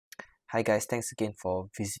Hi guys, thanks again for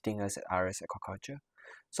visiting us at RS Aquaculture.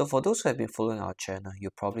 So for those who have been following our channel, you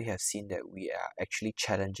probably have seen that we are actually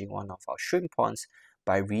challenging one of our shrimp ponds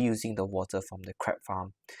by reusing the water from the crab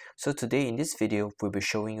farm. So today in this video, we'll be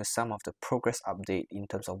showing you some of the progress update in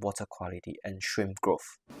terms of water quality and shrimp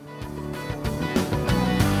growth.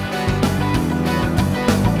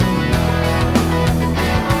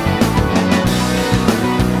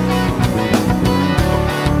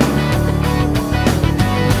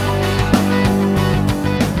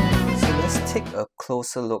 Take a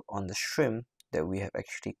closer look on the shrimp that we have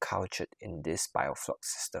actually cultured in this bioflux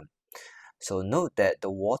system. So note that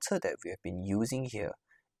the water that we have been using here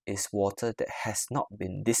is water that has not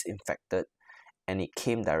been disinfected, and it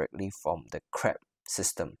came directly from the crab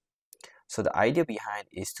system. So the idea behind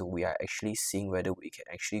is we are actually seeing whether we can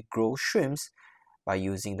actually grow shrimps by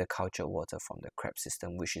using the cultured water from the crab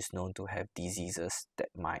system, which is known to have diseases that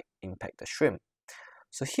might impact the shrimp.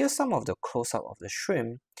 So here's some of the close-up of the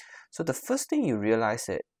shrimp. So the first thing you realize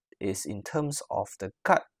is in terms of the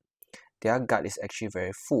gut, their gut is actually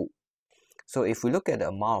very full. So if we look at the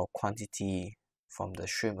amount of quantity from the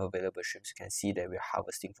shrimp, available shrimps, you can see that we're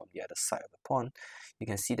harvesting from the other side of the pond. You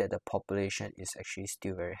can see that the population is actually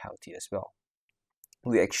still very healthy as well.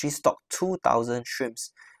 We actually stocked 2,000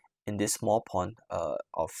 shrimps in this small pond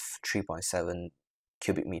of 3.7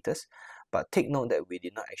 cubic meters. But take note that we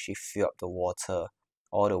did not actually fill up the water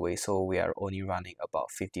all the way, so we are only running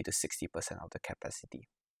about 50 to 60% of the capacity.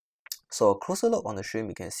 So a closer look on the shrimp,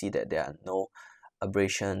 you can see that there are no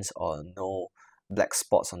abrasions or no black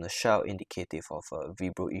spots on the shell indicative of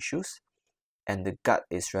vibro issues, and the gut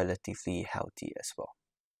is relatively healthy as well.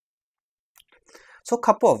 So a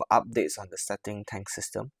couple of updates on the settling tank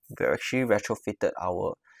system. We actually retrofitted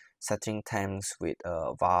our settling tanks with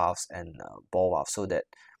valves and ball valves so that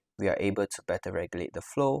we are able to better regulate the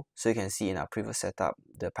flow. So you can see in our previous setup,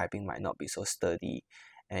 the piping might not be so sturdy,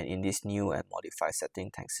 and in this new and modified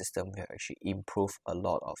settling tank system, we have actually improved a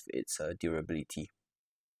lot of its durability.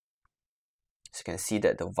 So you can see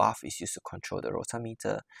that the valve is used to control the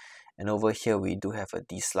rotameter, and over here we do have a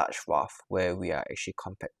desludge valve where we are actually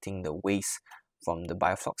compacting the waste from the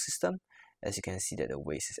bioflux system. As you can see that the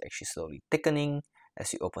waste is actually slowly thickening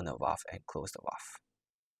as you open the valve and close the valve.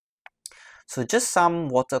 So just some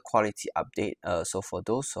water quality update. So for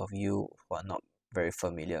those of you who are not very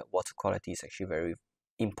familiar, water quality is actually a very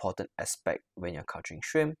important aspect when you're culturing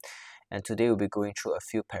shrimp. And today we'll be going through a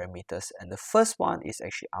few parameters. And the first one is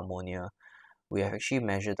actually ammonia. We have actually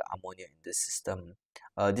measured the ammonia in this system.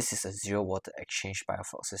 This is a zero water exchange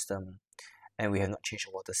bioflux system, and we have not changed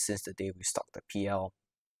the water since the day we stocked the PL.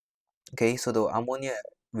 Okay, so the ammonia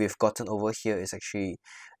we've gotten over here is actually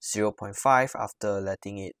 0.5 after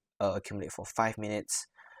letting it accumulate for 5 minutes.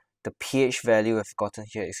 The pH value we've gotten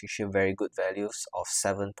here is actually very good values of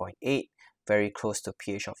 7.8, very close to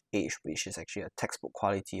pH of 8, which is actually a textbook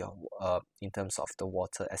quality of in terms of the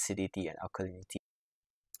water acidity and alkalinity.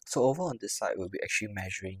 So over on this side, we'll be actually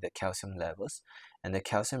measuring the calcium levels, and the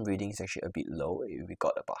calcium reading is actually a bit low. We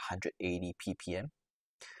got about 180 ppm.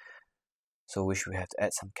 So which we have to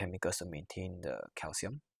add some chemicals to maintain the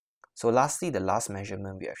calcium. So lastly, the last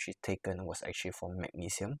measurement we actually taken was actually for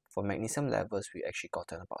magnesium. For magnesium levels, we actually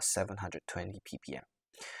gotten about 720 ppm.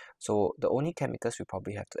 So the only chemicals we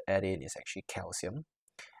probably have to add in is actually calcium,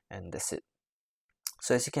 and that's it.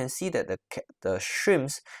 So as you can see that the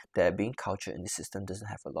shrimps that are being cultured in this system doesn't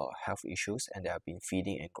have a lot of health issues, and they have been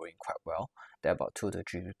feeding and growing quite well. They're about 2 to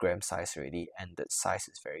 3 gram size already, and the size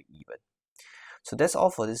is very even. So that's all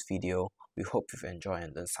for this video. We hope you've enjoyed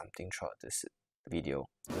and learned something throughout this video.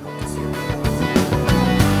 We hope to see you.